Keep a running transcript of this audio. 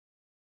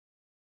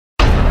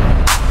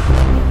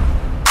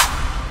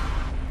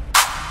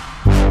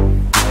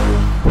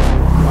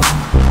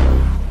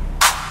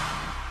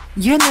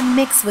You're in the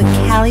mix with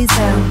Cali's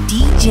own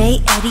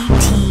DJ Eddie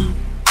T.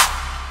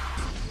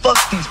 Fuck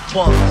these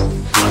punks.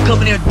 I'm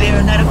coming here there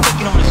and night, I'm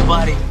cooking on this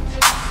body.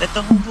 Let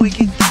the homeboy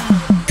get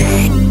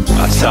down.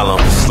 I tell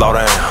him, slow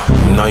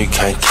down. You know you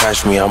can't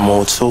catch me. I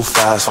move too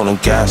fast on the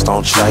gas,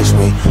 don't chase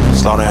me.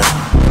 Slow down.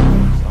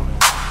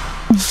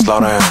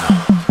 Slow down.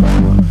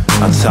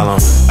 I tell him,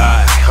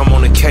 I'm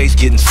on the case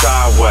getting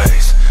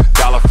sideways.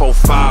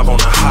 $4.45 on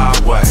the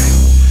highway.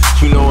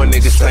 You know a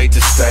nigga stayed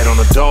to state. On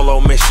a dolo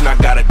mission, I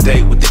got a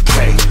date with the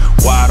K.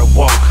 Wide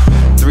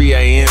awoke, 3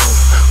 a.m.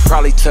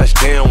 Probably touch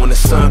down when the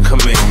sun come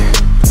in.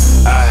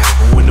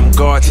 When them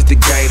guards hit the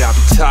gate, I'll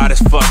be tired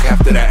as fuck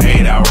after that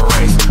 8-hour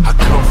race. I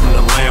come from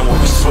the land where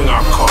we swing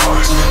our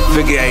cars.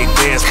 Figure 8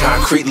 dance,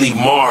 concrete leave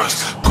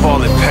Mars. Call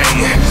it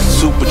paying,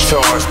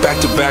 supercharged.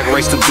 Back-to-back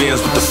race the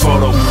Benz with the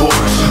photo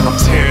Porsche. I'm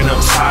tearing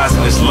up ties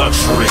in this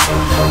luxury.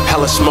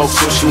 Hella smoke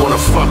till she wanna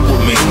fuck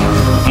with me.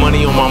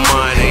 Money on my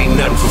mind, ain't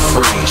nothing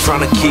for free.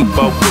 Tryna keep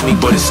up with me,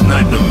 but it's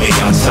nothing to me.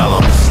 I tell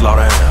them, slow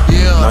down.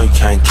 No, you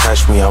can't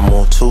catch me. I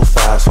move too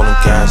fast on the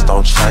gas,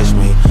 don't chase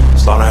me.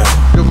 Slow down.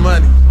 Good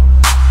money.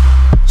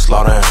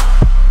 Slow down.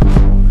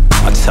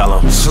 I tell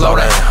him, slow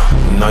down.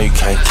 You know you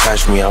can't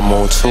catch me. I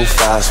move too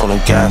fast on the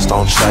gas,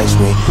 don't chase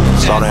me.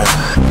 Slow down.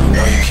 You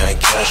know you can't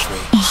catch me.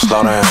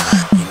 Slow down.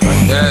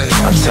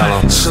 I tell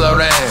him, slow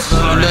down.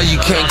 You know you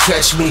can't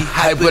catch me.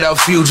 Hype without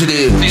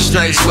fugitive.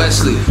 Straight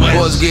Wesley.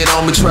 Boys get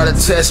on me, try to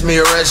test me,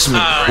 arrest me.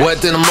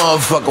 Wet in a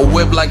motherfucker,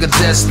 whip like a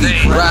Destiny.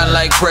 Riding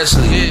like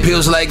Presley,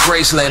 pills like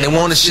Graceland. They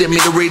wanna ship me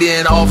to read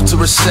in off to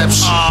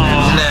reception.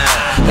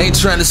 Nah, ain't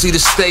trying to see the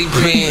state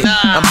pen.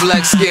 I'm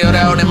black scaled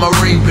out in my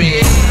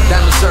Ray-Ban.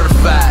 Diamond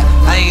certified,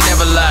 I ain't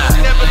never lied.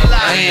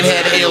 I ain't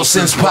had L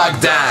since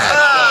Pac died.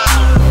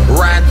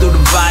 Riding through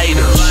the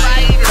vitals.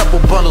 Couple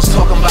bundles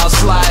talking about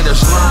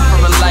sliders. Learn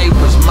from the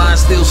lifers, mine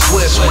still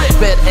swift.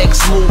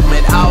 FedEx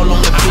movement, all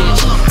on the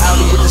bitch. Out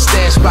with the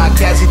stash by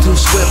Cassie too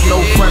swift.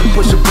 No front,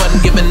 push a button,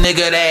 give a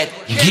nigga that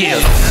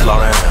gift. Slow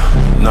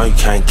down. No, you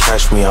can't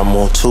catch me. I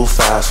move too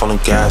fast on the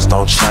gas,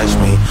 don't chase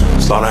me.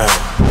 Slow down.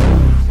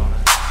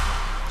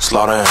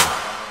 Slow down.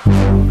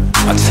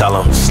 I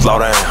tell him, slow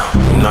down.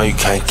 You know you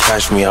can't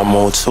catch me. I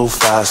move too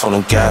fast on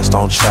the gas,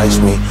 don't chase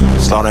me.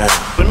 Slow down.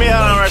 Let me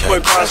hold on right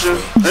quick, Carson.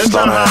 This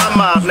time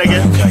I'm off, nigga.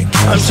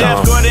 I'm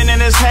Jeff Gordon in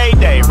his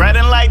heyday.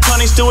 Riding like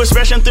Tony Stewart,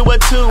 smashing through a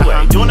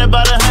two-way. Doing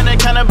about 100,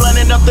 kinda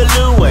blending up the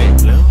Louis.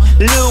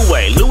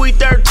 Louis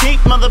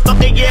 13th,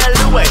 motherfucker, yeah,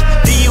 Louis.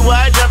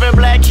 DUI, driving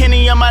black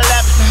Kenny on my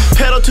lap.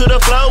 Pedal to the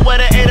floor with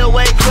an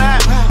 808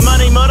 clap.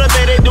 Money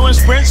motivated, doing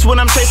sprints when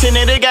I'm chasing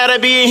it. It gotta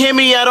be a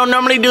Hemi, I don't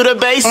normally do the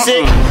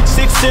basic.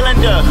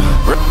 6-cylinder,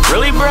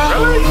 really, bro?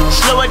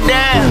 Slow it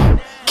down.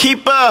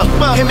 Keep up,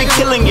 hit me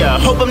killing ya.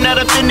 Hope I'm not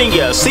offending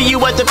ya. See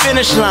you at the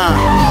finish line,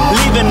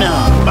 leaving them.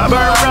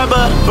 Burn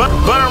rubber,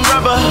 burn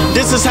rubber.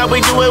 This is how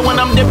we do it when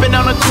I'm dipping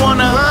on the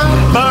corner.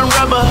 Burn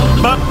rubber,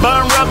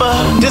 burn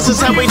rubber. This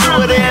is how we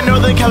do it in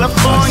Northern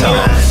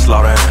California.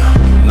 Slow down.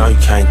 No, you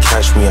can't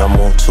catch me. I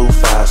move too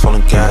fast on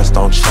the gas,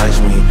 don't chase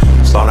me.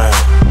 Slow down.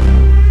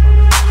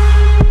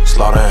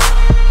 Slow down.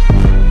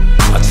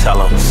 I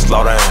tell him,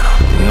 slow down.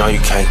 You know you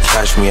can't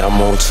catch me. I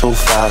move too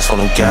fast on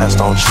the gas,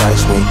 don't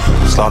chase me.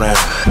 Slow down.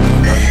 You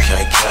know you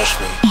can't catch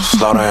me.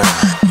 Slow down.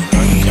 You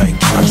know you can't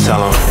catch me. I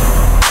tell him.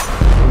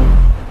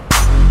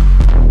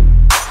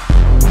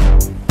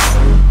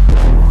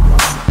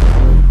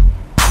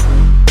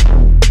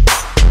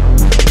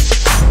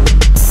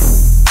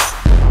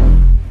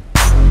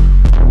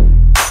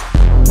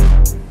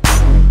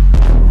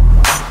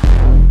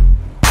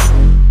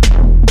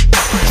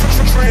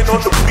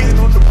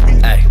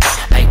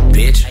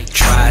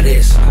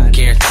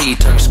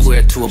 Turn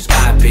square to a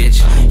bye,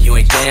 bitch. You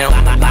ain't down,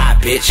 bye,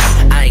 bitch.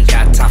 I ain't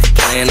got time for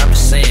playing. I'm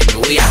just saying,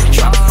 man, we out here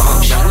trying to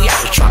function. We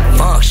out here trying to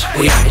function.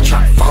 We out here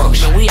trying to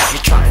function. We out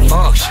here trying to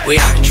function. We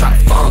out here trying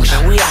to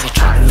function. We out here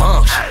trying to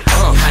function.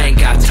 I ain't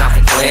got time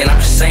for playing. I'm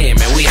just saying,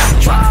 man, we out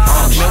here trying to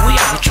function. We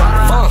out here trying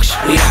to function.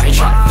 We out here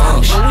trying to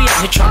function. We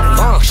out here trying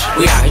to function.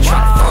 We out here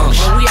trying to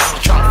function. We out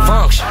here trying to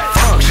function.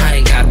 I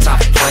ain't got time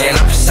for playing.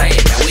 I'm just saying,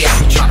 man, we out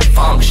here trying to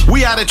function.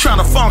 We out here trying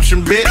to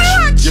function, bitch.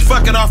 You're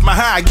fucking off my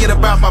high, get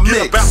about my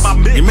mix.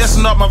 You're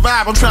messing up my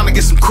vibe, I'm trying to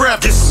get some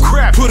crap.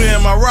 Put it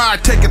in my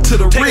ride, take it to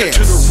the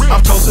ribs.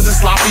 I'm toasted and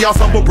sloppy, off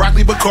of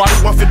broccoli,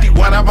 Bacardi,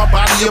 151 out my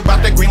body,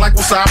 about that green like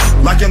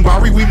wasabi. Like in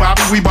Bari, we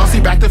mobby, we bossy,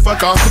 back to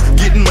fuck off.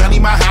 Getting money,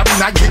 my hobby,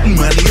 not getting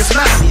money, it's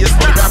not.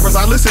 The rappers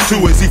I listen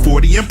to is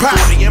E40 and Pop.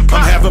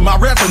 I'm having my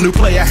revenue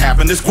player,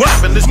 having this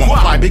guap. I'm on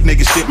fly big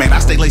nigga shit, man. I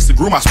stay laced to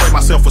groom, I spray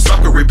myself with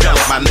sucker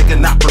repellent. My nigga,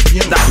 not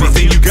perfume.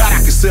 Anything you got,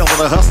 I can sell with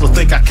a hustler,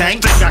 think I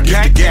can't.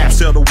 Get the gas,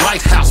 sell the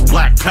White House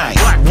black paint.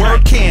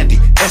 Word candy,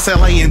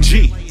 SLANG.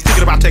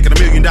 Thinking about taking $1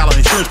 million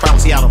insurance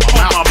policy out of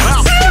my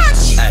mouth.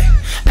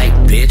 Hey,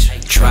 bitch,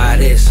 try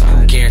this.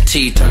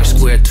 Guaranteed turn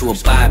square to a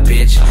bye,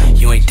 bitch.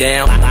 You ain't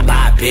down,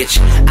 bye, bitch.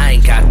 I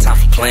ain't got time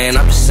for playing.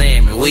 I'm just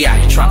saying, man, we out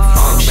here trying to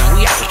function.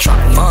 We out here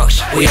trying to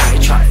function. We out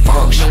here trying to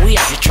function. We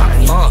out here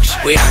trying to function.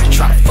 We out here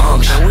trying to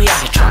function. We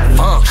out here trying to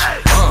function.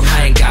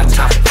 I ain't got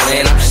time for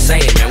playing. I'm just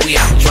saying, man, we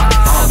out here trying to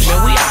function.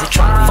 We out here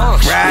trying to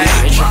function. We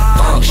out here trying to function.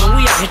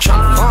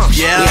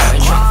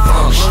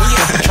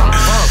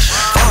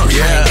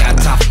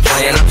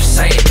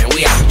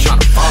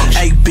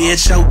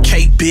 bitch,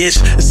 okay, bitch.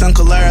 It's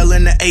Uncle Earl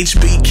in the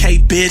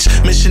HBK, bitch.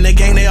 Mission the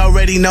gang, they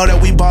already know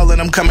that we ballin'.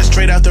 I'm coming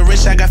straight out the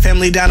rich, I got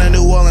family down in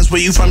New Orleans. Where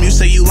you from? You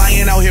say you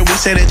lying out here, we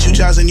say that you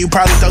Johnson. You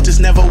probably thought this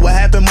never would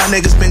happen. My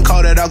niggas been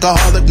called an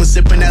alcoholic when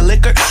sippin' that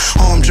liquor.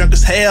 Oh, I'm drunk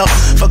as hell,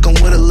 fuckin'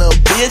 with a little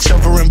bitch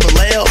over in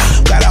Vallejo.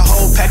 Got a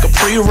whole pack of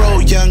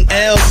pre-roll young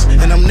L's,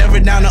 and I'm never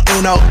down to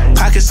Uno.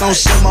 Pockets on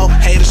sumo,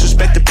 haters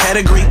respect the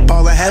pedigree.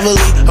 Ballin'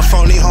 heavily, a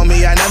phony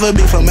homie, I never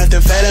be from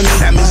methamphetamine.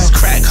 That means it's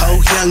crack hoe,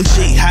 young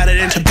G, hotter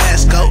than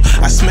Tabasco.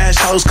 I smash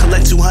hoes,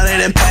 collect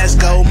 200 and pass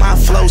go. My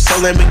flow so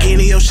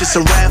Lamborghini, your shit's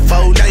a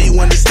raffo. Now you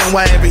understand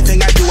why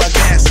everything I do I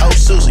gas ho.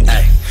 Susie,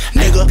 hey,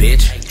 nigga,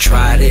 bitch,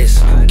 try this.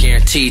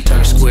 Guaranteed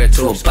turn square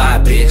to a buy,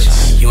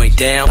 bitch. You ain't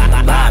down,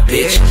 bye,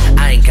 bitch.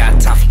 I ain't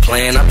got time for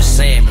playing, I'm just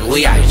saying, man,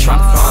 we out here trying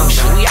to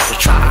function. We out here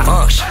trying to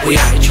function. We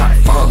out here trying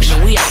to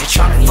function. We out here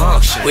trying to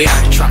function. We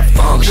out here trying to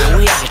function.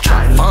 We out here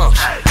trying to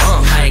function.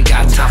 I ain't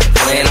got time for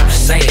playing, I'm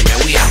just saying, man,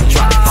 we out here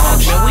trying to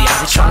function. We out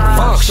here trying to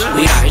function.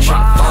 We out here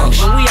trying to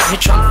function. We out here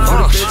trying to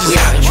function. We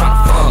out here trying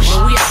to function.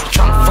 We out here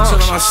trying to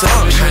function.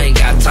 I ain't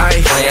got time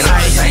for playing,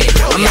 I'm just saying,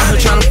 man, I'm out here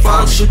trying to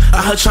function.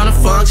 Out here trying to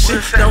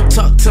function. Don't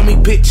talk to me,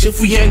 bitch,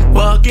 if we ain't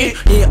bugging.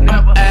 Yeah,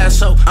 I'm an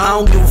asshole, I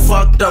don't give a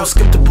fuck though.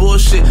 Skip the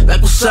bullshit,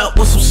 like what's up,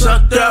 what's some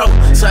suck though.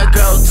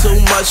 Psycho too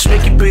much,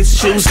 make your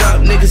bitch choose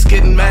up. Niggas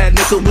getting mad,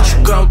 nigga, what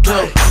you gon'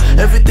 do?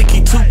 Everything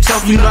he too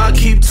tough, you know I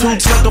keep too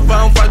tough. If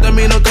I don't fight, that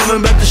mean I'm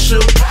coming back to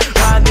shoot.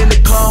 Riding in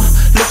the car,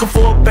 looking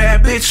for a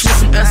bad bitch with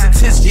some ass and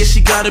tits, yeah,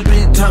 she gotta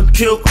be dumb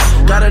cute.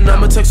 Got a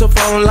number, text her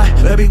phone like,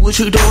 baby, what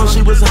you doing?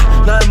 She was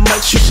like, nothing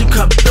much, you should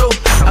come through.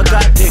 I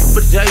got dick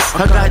for days,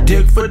 I got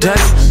dick for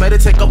days. Made her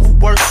take off for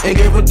work and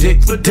gave her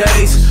dick for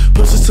days.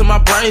 Pushes to my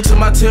brain, to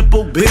my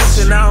temple,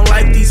 bitch. And I don't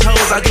like these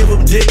hoes, I give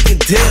them dick and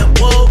dip,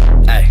 whoa.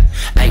 Hey,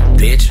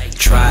 bitch,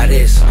 try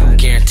this.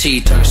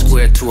 Guaranteed turn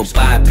square to a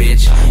buy,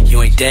 bitch.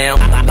 You ain't down,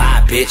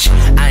 bye, bitch.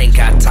 I ain't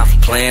got time for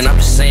playing, I'm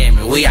just saying,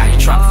 man, we out here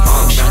trying to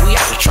function. We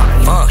out here trying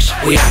to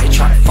function. We out here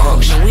trying to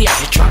function. We out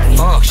here trying to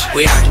function.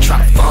 We out here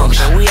trying to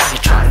function. We out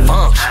here trying to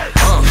function.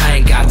 I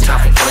ain't got time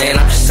for playing,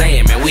 I'm just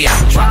saying, man, we out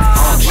here trying to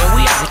function.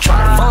 We out here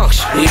trying to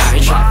function. We out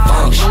here trying to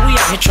function. We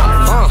out here trying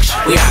to function.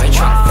 We out here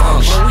trying to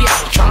function. We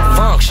out here trying to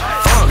function.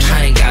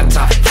 I ain't got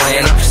time for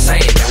playing, I'm just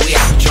saying, man, we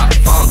out here trying to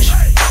function.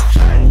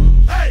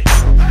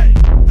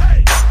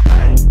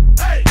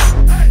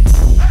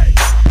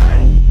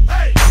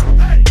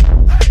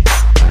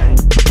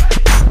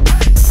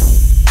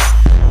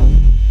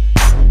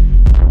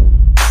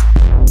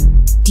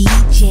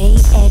 DJ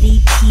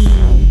Eddie P.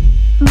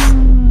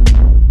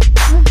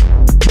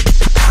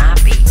 My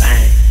beat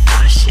bang,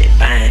 my shit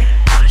bang,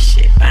 my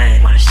shit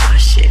bang, my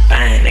shit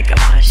bang, nigga,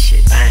 my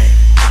shit bang,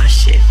 my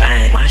shit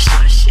bang, my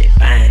shit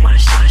bang, my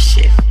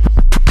shit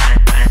bang,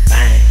 bang,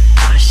 bang,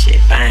 my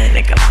shit bang,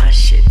 nigga, my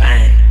shit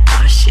bang,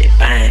 my shit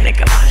bang,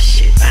 nigga, my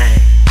shit bang,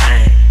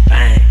 bang,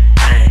 bang,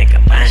 bang,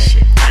 nigga, my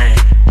shit bang,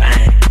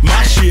 bang.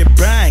 My shit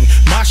bang,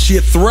 my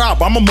shit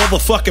throb. I'm a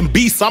motherfucking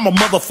beast, I'm a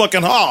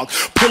motherfucking hog.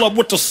 Pull up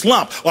with the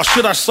slump, or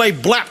should I say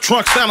black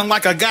trunk sounding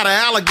like I got an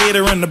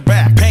alligator in the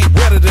back. Paint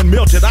wetter than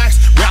melted ice,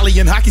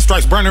 rallying hockey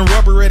strikes, burning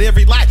rubber at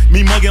every light.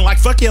 Me mugging like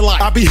fuck your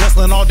life. I be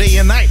hustling all day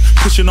and night,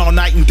 pushing all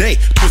night and day,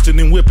 twisting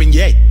and whipping,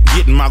 yay.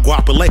 Getting my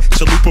guapole,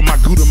 chalupa, my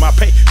gouda, my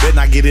pay. Better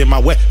not get in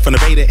my way. From the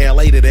Bay to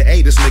LA to the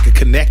A, this nigga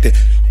connected.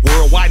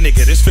 Worldwide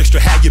nigga, this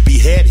fixture how you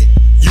beheaded.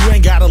 You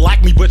ain't gotta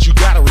like me, but you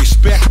gotta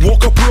respect.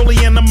 Woke up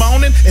early in the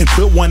morning and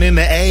put one in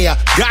the air.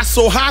 Got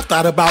so high,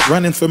 thought about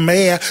running for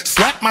mayor.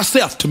 Slapped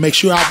myself to make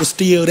sure I was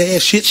still there.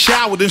 Shit,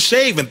 showered and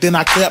shaved, then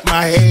I cut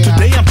my hair.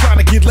 Today I'm trying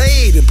to get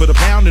laid and put a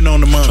pounding on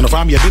the money. Trying to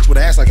find me a bitch with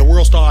ass like a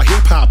world star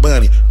hip-hop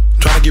bunny.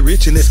 Trying to get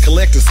rich in this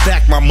collect and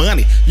stack my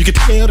money. You can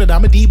tell that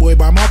I'm a D-boy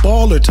by my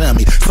baller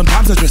tummy.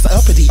 Sometimes I dress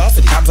uppity,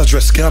 sometimes I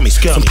dress scummy.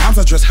 Sometimes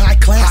I dress high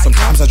class,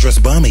 sometimes I dress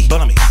bummy.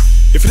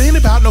 If it ain't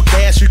about no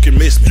cash, you can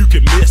miss me.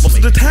 Most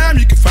of the time,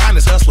 you can find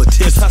this hustler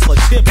tips. Turn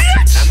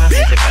my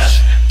music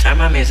up. Turn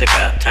my music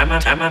up.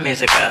 Turn my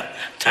music up.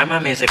 Turn my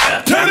music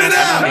up. Turn it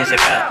up.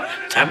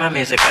 Turn my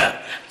music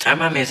up. Turn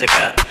my music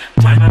up.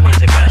 Turn my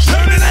music up.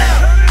 Turn it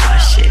up. My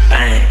shit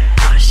bang.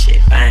 My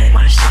shit bang.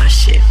 My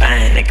shit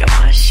bang. Nigga,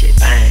 my shit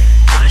bang.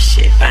 My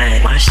shit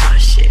bang. My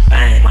shit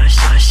bang. My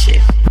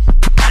shit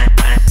bang,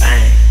 bang,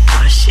 bang.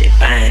 My shit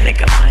bang.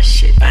 Nigga, my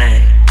shit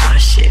bang. My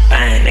shit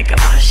bang. Nigga,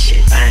 my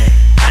shit bang.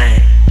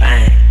 Bang,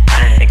 bang,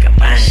 bang. Nigga,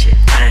 my shit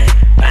bang.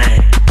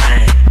 Bang,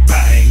 bang.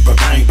 Bang, ba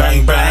bang,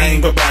 bang,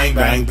 bang, ba bang,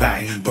 bang,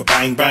 bang, ba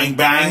bang, bang,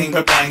 bang,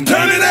 ba bang.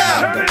 Turn it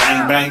up. Ba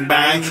bang, bang,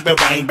 bang, ba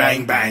bang,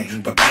 bang,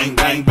 bang, ba bang,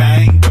 bang,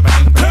 bang, ba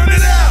bang. Turn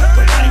it up.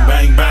 Ba bang,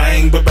 bang,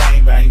 bang, ba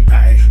bang, bang,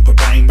 bang, ba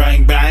bang,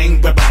 bang,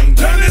 bang, ba bang.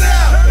 Turn it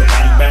up. Ba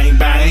bang, bang,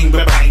 bang,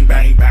 ba bang,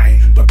 bang,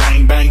 bang, ba bang,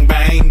 bang,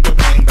 bang, ba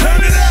bang.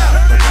 Turn it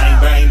up. Ba bang,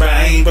 bang,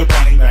 bang, ba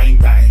bang, bang,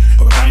 bang,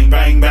 ba bang,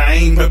 bang,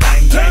 bang, ba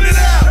bang. Turn it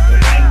up. Ba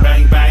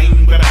bang, bang, bang, ba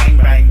bang,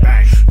 bang,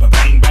 bang, ba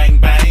bang, bang,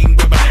 bang,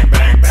 ba bang,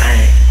 bang,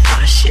 bang.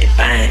 My shit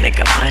bang,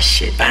 nigga, my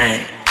shit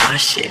bang. My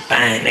shit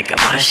bang, nigga,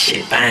 my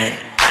shit bang.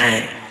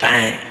 Bang,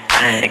 bang,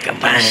 bang,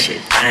 nigga, my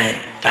shit bang.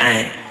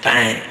 Bang,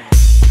 bang.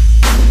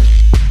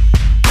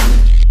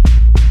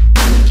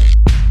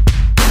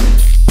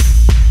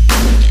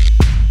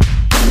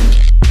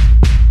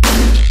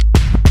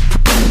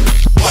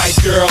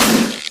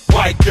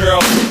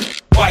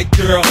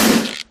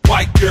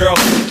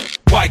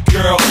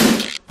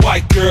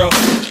 white girl,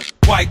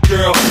 white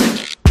girl,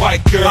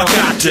 white girl. I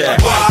got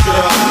that. White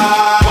girl,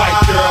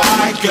 white girl,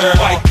 white girl,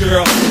 white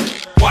girl,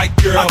 white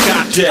girl. I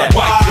got that.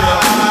 White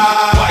girl,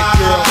 white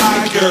girl,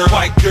 white girl,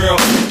 white girl,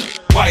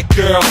 white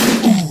girl.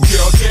 Ooh,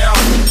 girl, girl,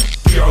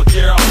 girl,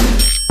 girl,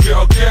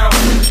 girl, girl,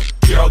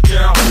 girl,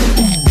 girl,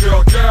 ooh,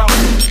 girl, girl,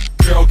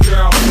 girl,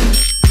 girl,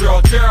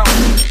 girl, girl.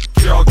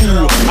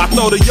 Ooh, I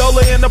throw the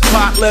Yola in the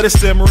pot, let it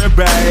simmer and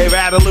babe.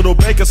 Add a little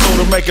baking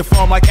soda, make it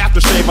foam like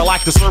aftershave. I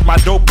like to serve my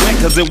dope wet,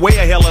 cause it weigh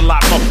a hell of a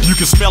lot more. You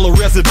can smell a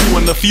residue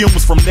in the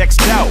fumes from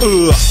next out.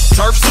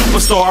 Turf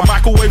superstar,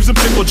 microwaves and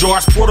pickle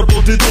jars,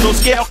 portable digital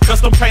scale,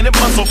 custom painted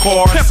muscle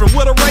cars. Peppin'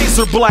 with a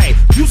razor blade,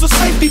 use a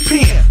safety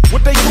pin.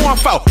 What they going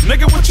for?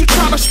 Nigga, what you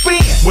tryna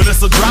spend? When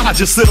it's a drought, I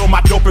just sit on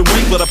my dope and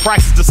wait for the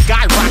prices to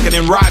skyrocket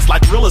and rise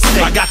like real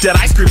estate. I got that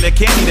ice cream, that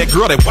candy, that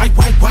girl, that white,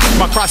 white, white.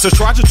 My Chrysler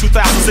Charger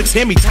 2006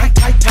 Hemi, tight,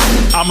 tight, tight.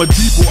 I'm a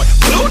D-boy,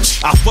 Booch.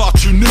 I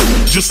thought you knew,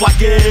 just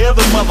like every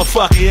other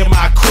motherfucker in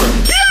my crew.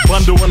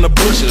 Bundle in the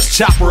bushes,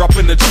 chopper up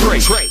in the tree.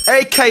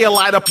 AK will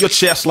light up your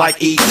chest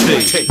like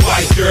E.T.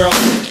 White girl,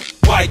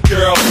 white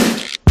girl,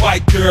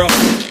 white girl,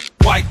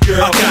 white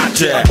girl. I got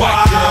that.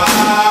 White girl,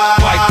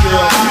 white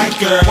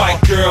girl,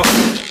 white girl, white girl,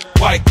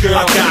 white girl.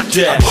 I got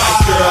that.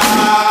 White girl,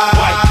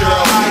 white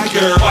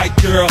girl, white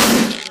girl, white girl,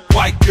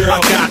 white girl.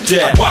 I got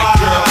that. White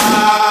girl,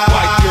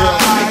 white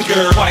girl, white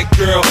girl, white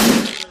girl.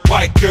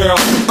 White girl.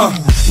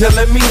 Now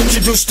let me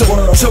introduce the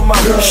world to my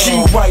girl. She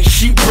white,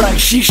 she bright,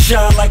 she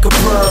shine like a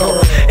pearl.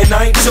 And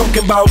I ain't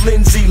talking about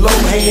Lindsay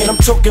Lohan, I'm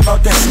talking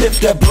about that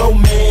sniff, that blow,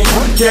 man.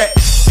 That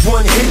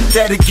one hit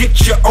that'll get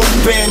you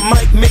open,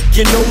 might make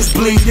your nose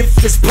bleed if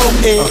it's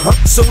potent.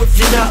 So if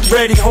you're not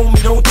ready,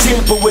 homie, don't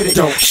tamper with it.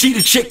 She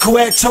the chick who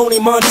had Tony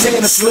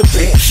Montana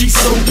slipping. She's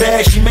so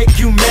bad, she make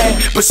you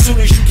mad, but soon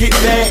as you get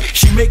mad,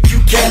 she make you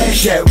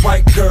cash. That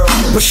white girl,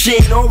 but she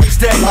ain't always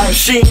that right.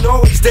 She ain't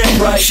always that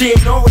right. She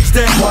ain't always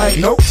that white.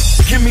 Nope.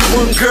 Give me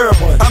one girl,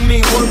 I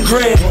mean $1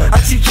 grand. I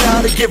teach you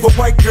how to give a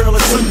white girl a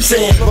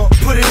suntan.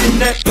 Put it in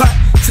that pot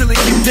till it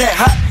get that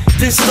hot.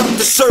 Then start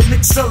to serve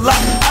mix a lot.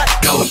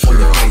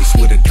 California face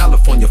with it,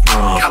 California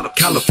from.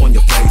 California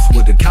face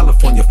with it,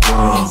 California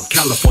from.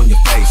 California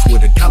face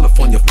with it,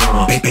 California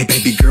from.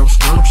 Baby girl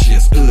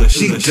scrumptious,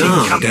 she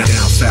dumb.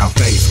 Down south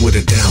face with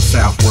it, down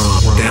south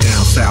rum.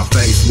 Down south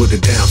face with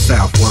it, down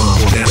south rum.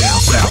 Down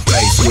south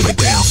face with it,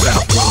 down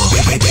south rum.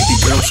 Baby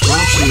girl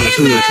scrumptious.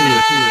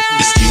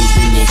 Excuse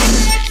me,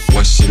 miss,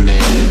 what's your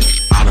name?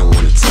 I don't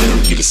wanna tell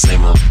you the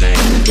same old thing.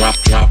 Drop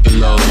it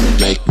low,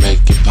 make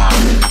it pop.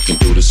 I can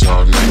do this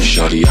all night,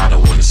 shorty. I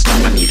don't wanna stop.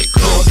 I need a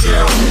go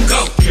girl,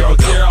 go girl,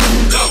 girl,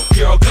 go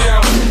girl,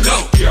 girl, go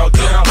girl,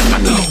 girl. I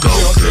need a go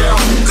girl,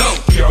 go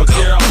girl,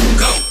 girl,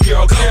 go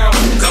girl, girl,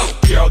 go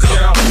girl,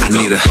 girl. I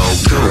need a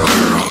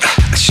girl,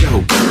 a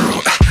show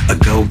girl, a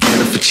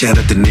go-getter for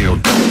Cheddar De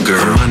Niro, dope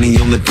girl. Money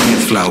on the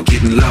dance floor,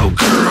 getting low,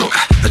 girl.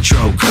 A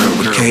troll girl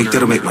with a cake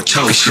that'll make my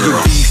toes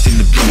curl. She the beast in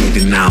the bed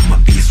and now I'm a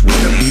beast with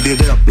her. Beat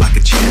it up like a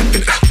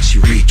champion, she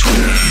retweet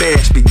her.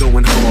 Bash be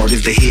going hard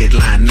is the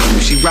headline news.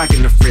 She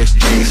rocking the fresh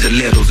J's,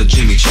 stilettos, or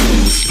Jimmy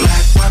Choo's.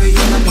 Black, white,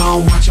 yellow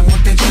bone, watching what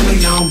they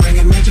jelly on.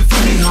 Bringing Major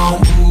Funny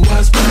home, ooh,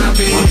 what's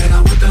poppin'? And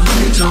I'm with the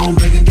honey tone,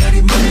 bringing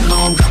daddy money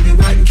home. Got me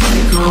writing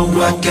candy chrome,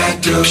 what that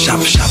do?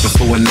 Shopping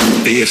for a new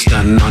bed,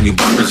 stunning on you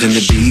boppers in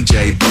the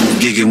DJ booth,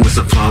 gigging with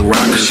some punk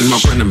rockers. She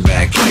my running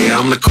back player,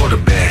 I'm the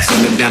quarterback.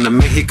 Send her down to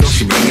Mexico,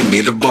 she bringing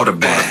me the border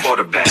back.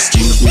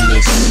 Excuse me,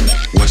 miss,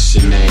 what's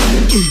your name?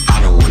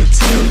 I don't wanna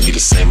tell you the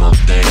same old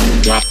thing.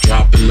 Drop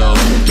it low,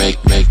 make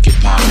it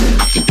pop.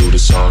 I can do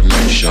this all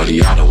night,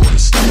 shorty. I don't wanna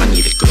stop. I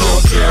need a go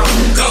girl,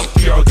 go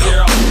girl,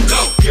 girl,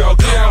 go girl,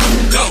 girl,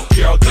 go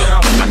girl,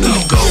 girl. I need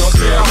a go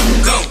girl,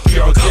 go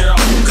girl, girl,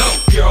 go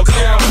girl,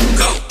 girl,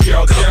 go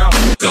girl, girl,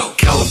 go.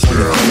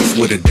 California face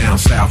with it down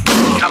south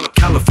rum.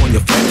 California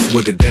face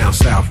with it down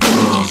south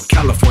rum.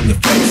 California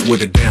face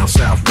with it down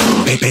south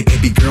rum.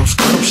 Baby girl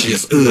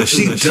scrumptious,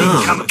 she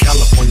dumb.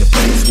 California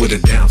face with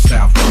it down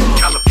south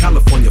rum.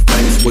 California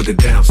face with it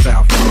down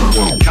south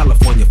rum.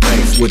 California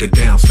face with it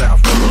down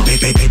south rum.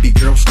 Baby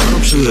girl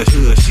scrumptious,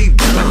 she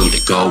dumb. I need a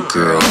go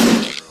girl.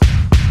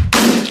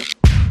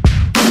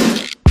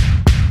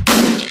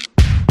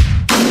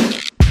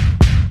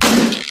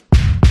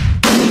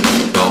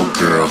 Go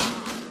girl.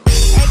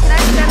 Hey, can I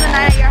spend the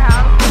night at your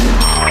house?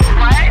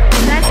 What?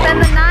 Can I spend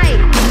the night?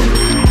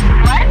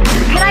 What?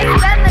 Can I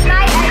spend the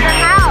night at your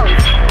house?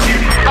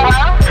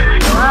 Hello?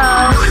 Hello?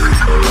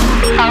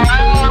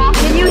 Hello?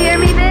 Can you hear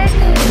me, bitch?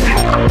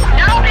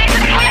 No, bitch, I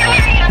can't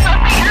hear you. You're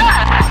fucking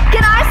up.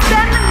 Can I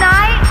spend the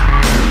night?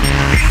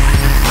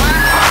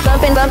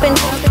 Bumpin', bumpin'.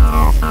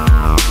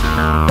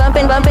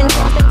 Bumpin', bumpin'.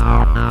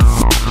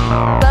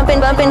 Bumpin',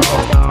 bumpin'.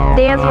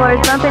 Dance floors,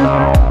 bumpin'.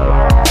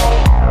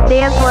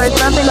 Dance floors,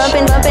 bumpin',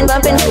 bumpin', bumpin',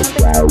 bumpin'.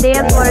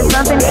 Dance floors,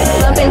 bumpin',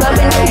 bumpin',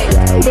 bumpin'.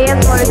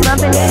 Dance floors,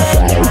 bumpin'.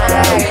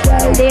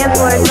 Dance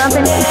floors,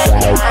 bumpin'.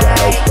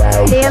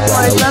 Dance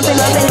floors, bumpin',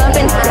 bumpin',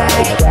 bumpin'.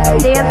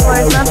 Dance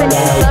floors, bumpin',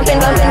 bumpin'.